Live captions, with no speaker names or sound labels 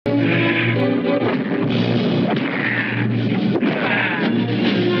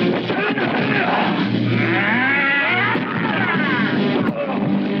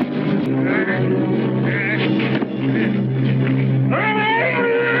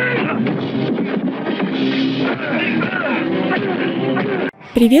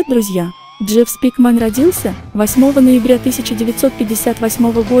Привет, друзья! Джефф Спикмэн родился 8 ноября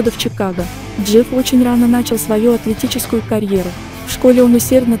 1958 года в Чикаго. Джефф очень рано начал свою атлетическую карьеру. В школе он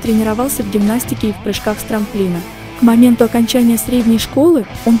усердно тренировался в гимнастике и в прыжках с трамплина. К моменту окончания средней школы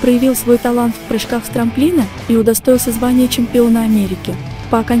он проявил свой талант в прыжках с трамплина и удостоился звания чемпиона Америки.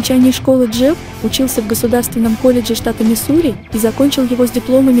 По окончании школы Джефф учился в Государственном колледже штата Миссури и закончил его с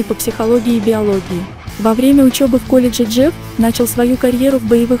дипломами по психологии и биологии. Во время учебы в колледже Джефф начал свою карьеру в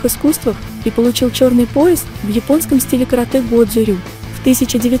боевых искусствах и получил черный пояс в японском стиле карате годзюрю. В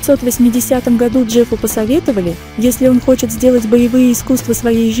 1980 году Джеффу посоветовали, если он хочет сделать боевые искусства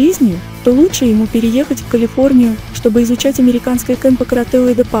своей жизнью, то лучше ему переехать в Калифорнию, чтобы изучать американское кенпо-каратэ у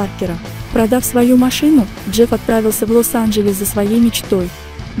Эда Паркера. Продав свою машину, Джефф отправился в Лос-Анджелес за своей мечтой.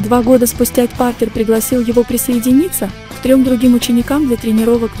 2 года спустя Эд Паркер пригласил его присоединиться к 3 другим ученикам для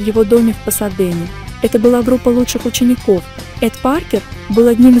тренировок в его доме в Пасадене. Это была группа лучших учеников. Эд Паркер был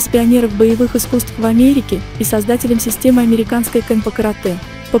одним из пионеров боевых искусств в Америке и создателем системы американской кенпо-каратэ.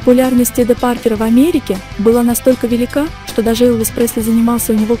 Популярность Эда Паркера в Америке была настолько велика, что даже Элвис Пресли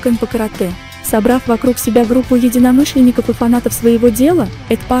занимался у него кенпо-каратэ. Собрав вокруг себя группу единомышленников и фанатов своего дела,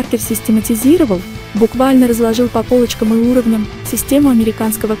 Эд Паркер систематизировал, буквально разложил по полочкам и уровням систему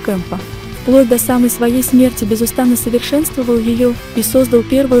американского кемпо. Вплоть до самой своей смерти безустанно совершенствовал ее и создал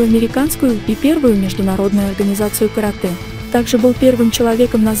первую американскую и первую международную организацию карате. Также был первым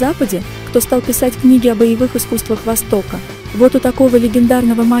человеком на Западе, кто стал писать книги о боевых искусствах Востока. Вот у такого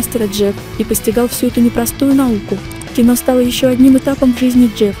легендарного мастера Джефф и постигал всю эту непростую науку. Кино стало еще одним этапом в жизни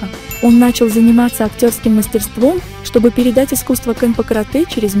Джеффа. Он начал заниматься актерским мастерством, чтобы передать искусство кенпо-каратэ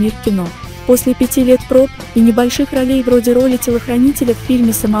через мир кино. После 5 лет проб и небольших ролей вроде роли телохранителя в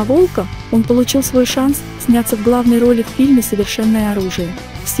фильме «Самоволка» он получил свой шанс сняться в главной роли в фильме «Совершенное оружие».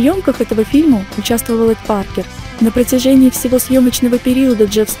 В съемках этого фильма участвовал Эд Паркер. На протяжении всего съемочного периода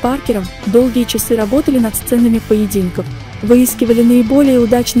Джефф с Паркером долгие часы работали над сценами поединков. Выискивали наиболее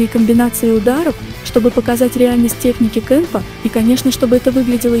удачные комбинации ударов, чтобы показать реальность техники кемпо и, конечно, чтобы это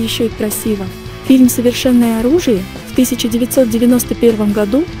выглядело еще и красиво. Фильм «Совершенное оружие» в 1991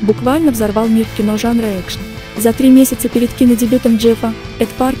 году буквально взорвал мир кино жанра экшн. За 3 месяца перед кинодебютом Джеффа Эд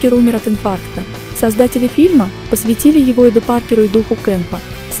Паркер умер от инфаркта. Создатели фильма посвятили его Эду Паркеру и духу кемпо.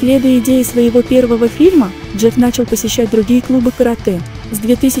 Следуя идее своего первого фильма, Джефф начал посещать другие клубы карате. С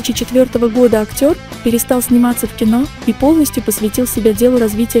 2004 года актер перестал сниматься в кино и полностью посвятил себя делу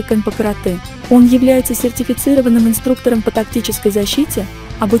развития кенпо-каратэ. Он является сертифицированным инструктором по тактической защите,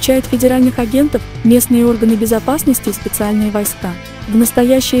 обучает федеральных агентов, местные органы безопасности и специальные войска. В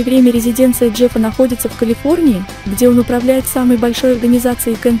настоящее время резиденция Джеффа находится в Калифорнии, где он управляет самой большой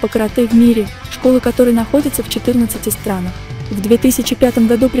организацией кенпо-каратэ в мире, школа которой находится в 14 странах. В 2005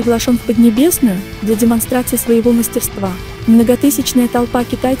 году приглашен в Поднебесную для демонстрации своего мастерства. Многотысячная толпа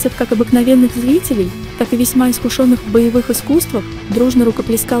китайцев, как обыкновенных зрителей, так и весьма искушенных в боевых искусствах, дружно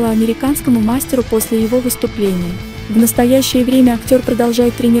рукоплескала американскому мастеру после его выступления. В настоящее время актер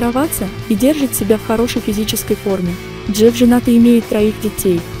продолжает тренироваться и держит себя в хорошей физической форме. Джефф женат и имеет 3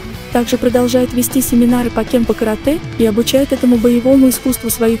 детей. Также продолжает вести семинары по кемпо-каратэ и обучает этому боевому искусству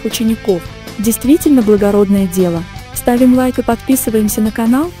своих учеников. Действительно благородное дело. Ставим лайк и подписываемся на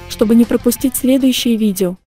канал, чтобы не пропустить следующие видео.